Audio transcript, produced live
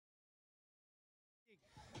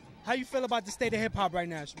How you feel about the state of hip hop right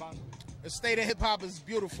now, Shabaam? The state of hip hop is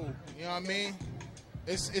beautiful. You know what I mean?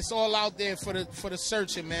 It's all out there for the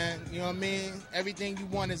searching, man. You know what I mean? Everything you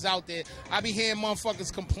want is out there. I be hearing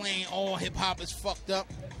motherfuckers complain, oh, hip hop is fucked up.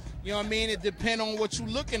 You know what I mean? It depends on what you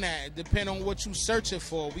looking at. It depends on what you searching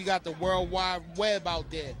for. We got the World Wide Web out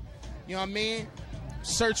there. You know what I mean?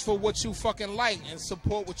 Search for what you fucking like and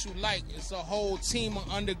support what you like. It's a whole team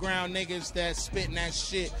of underground niggas that spitting that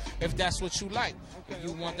shit if that's what you like. If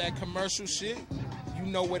you want that commercial shit, you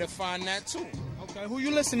know where to find that too. Okay, who you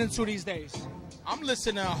listening to these days? I'm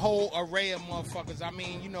listening to a whole array of motherfuckers. I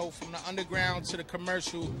mean, you know, from the underground to the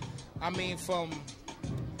commercial. I mean, from,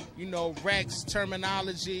 you know, Rex,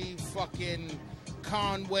 Terminology, fucking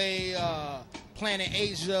Conway, Planet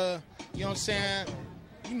Asia, you know what I'm saying?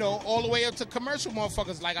 You know, all the way up to commercial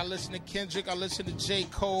motherfuckers. Like, I listen to Kendrick, I listen to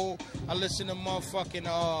J.Cole, I listen to motherfucking,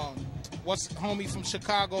 what's homie from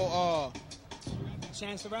Chicago?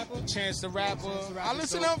 Chance the Rapper? Chance the Rapper. I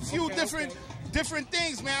listen to a few different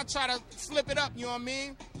things, man. I try to flip it up, you know what I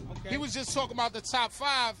mean? Okay. He was just talking about the top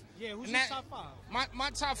 5. Yeah, who's your top 5? My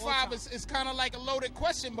top 5 is kind of like a loaded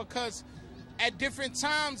question because at different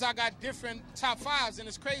times I got different top 5s, and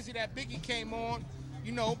it's crazy that Biggie came on.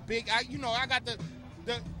 You know, I got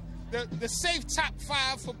the safe top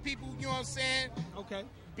 5 for people, you know what I'm saying? Okay.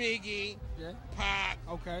 Biggie, yeah. Pac,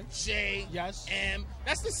 okay. Jay, yes. M.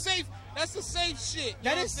 That's the safe shit.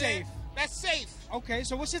 That is safe. That's safe. Okay,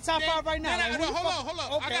 so what's your top 5 right now? Hold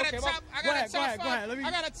on. Okay, I got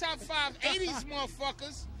a top 5 80s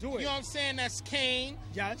motherfuckers. Do it. You know what I'm saying? That's Kane,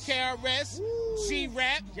 yes. KRS,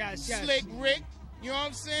 G-Rap, yes. Slick Rick. You know what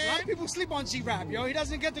I'm saying? A lot of people sleep on G-Rap, yo. He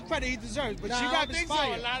doesn't get the credit he deserves, but G-Rap is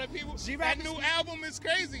fire. So. A lot of people. That new album is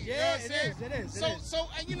crazy. Yeah, you know what I'm saying? It is. So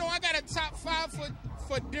you know, I got a top 5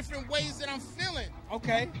 for different ways that I'm feeling.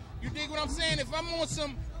 Okay. You dig what I'm saying? If I'm on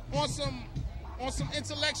some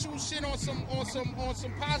intellectual shit, on some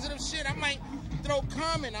positive shit, I might throw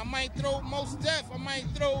Common, I might throw Mos Def, I might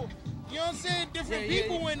throw, you know what I'm saying, different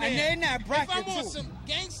people in there. And they're in that bracket if I'm on too. some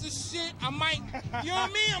gangster shit, I might, you know what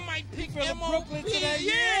I mean? I might pick Brooklyn MOP. Today.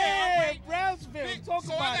 Yeah, Brownsville.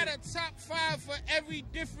 So I got a top 5 for every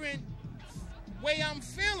different way I'm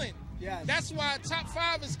feeling. Yes. That's why top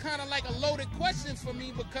 5 is kind of like a loaded question for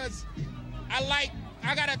me because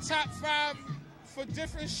I got a top 5 for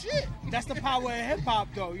different shit. That's the power of hip hop,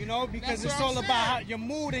 though, you know, because it's all about your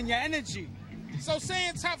mood and your energy. So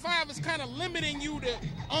saying top 5 is kind of limiting you to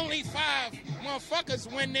only 5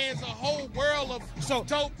 motherfuckers when there's a whole world of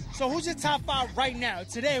dope. So who's your top 5 right now?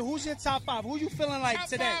 Today, who's your top 5? Who you feeling like top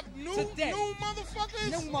today? 5 new motherfuckers?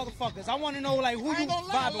 New motherfuckers. I want to know like who you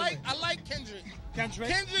vibing with. I like Kendrick.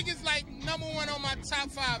 Kendrick is like #1 on my top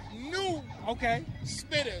 5 new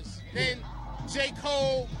spitters. Then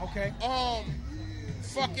j.cole. Okay.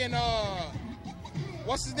 Fucking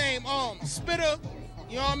what's his name? Spitter.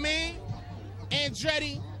 You know what I mean?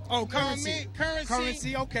 Andretti. Oh, Currency. You know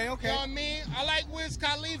Currency. Okay. You know what I mean? I like Wiz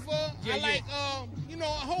Khalifa. Yeah, I like you know,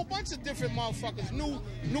 a whole bunch of different motherfuckers.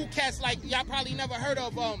 New cats like y'all probably never heard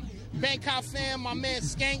of Bangkok Fam, my man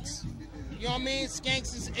Skanks. You know what I mean?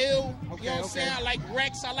 Skanks is ill. You know what I'm saying? I like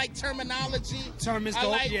Rex. I like Terminology. Term is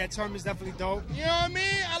dope. Term is definitely dope. You know what I mean?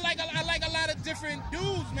 I like a lot of different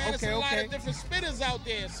dudes, man. There's a lot of different spitters out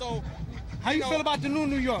there. So, how you feel about the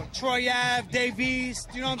New York? Troy Ave, Davies.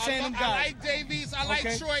 You know what I'm saying? I like Davies. I like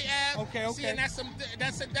Troy Ave. Okay. See, and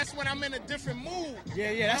that's when I'm in a different mood.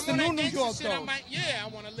 Yeah. That's the New York, shit, though. I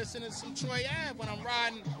want to listen to some Troy Ave when I'm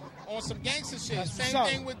riding on some gangster shit. Same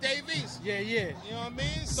thing with Davies. Yeah. You know what I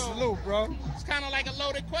mean? So salute, bro. It's kind of like a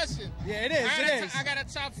loaded question. Yeah, it is. I got a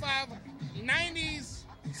top 5 90s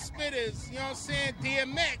spitters. You know what I'm saying?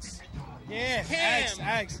 DMX. Yeah. Cam.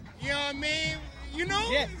 X. You know what I mean? You know?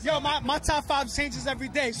 Yeah. Yo, my top 5 changes every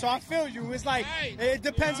day, so I feel you. It's like it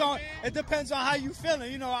depends on how you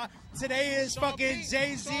feeling. You know, today is Sean fucking P,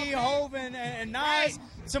 Jay-Z, Hov, and Nas.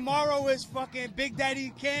 Tomorrow is fucking Big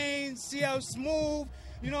Daddy Kane, CL Smooth.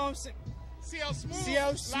 You know what I'm saying? CL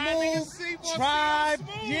Smooth, Tribe.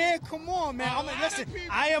 Yeah, come on, man. Listen,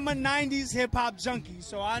 I am a 90s hip-hop junkie,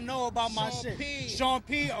 so I know about my shit. Sean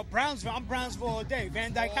P. Brownsville. I'm Brownsville all day.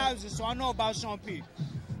 Van Dyke houses, so I know about Sean P.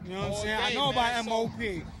 You know what I'm saying? I know about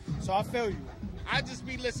MOP, so I feel you. I just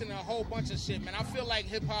be listening to a whole bunch of shit, man. I feel like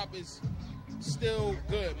hip-hop is still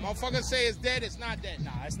good. Motherfuckers say it's dead, it's not dead.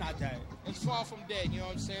 Nah, it's not dead. It's far from dead, you know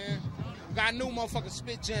what I'm saying? Got new motherfuckers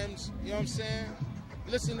spit gems, you know what I'm saying?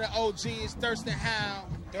 Listen to OGs, Thurston Howe.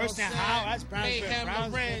 Thurston Howe, that's Brownsville.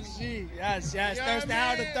 Yes. Thurston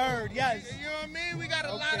Howe the third, yes. You know what I mean? We got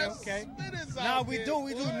a lot of spitters out Nah, we there. do.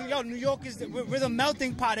 Yo, New York is, we're the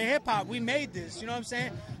melting pot of hip hop. We made this, you know what I'm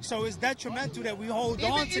saying? So it's detrimental that we hold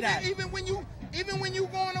on to that. Even when you Even when you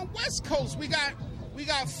go on the West Coast, we got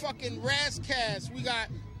fucking Razzcast, we got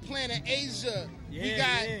Planet Asia, we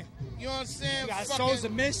got, you know what I'm saying? We got fucking Souls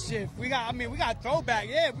of Mischief. We got Throwback.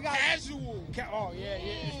 Yeah, we got Casual. Oh yeah.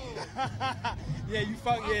 Yeah, you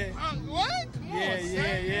fuck What? Come on,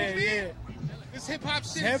 yeah. This hip hop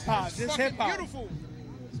shit Hip-hop, is this fucking hip-hop. beautiful.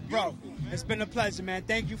 It's Bro, beautiful, man. it's been a pleasure, man.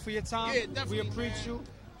 Thank you for your time. Yeah, definitely, we appreciate man. you.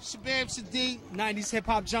 Shabaam Sahdeeq, 90s Hip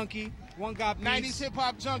Hop Junkie. One guy piece. 90s Hip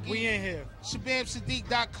Hop Junkie. We in here.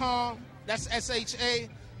 ShabaamSahdeeq.com. That's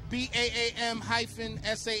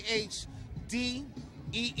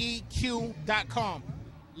ShabaamSahdeeq.com.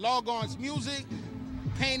 Log ons, music,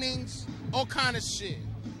 paintings, all kind of shit.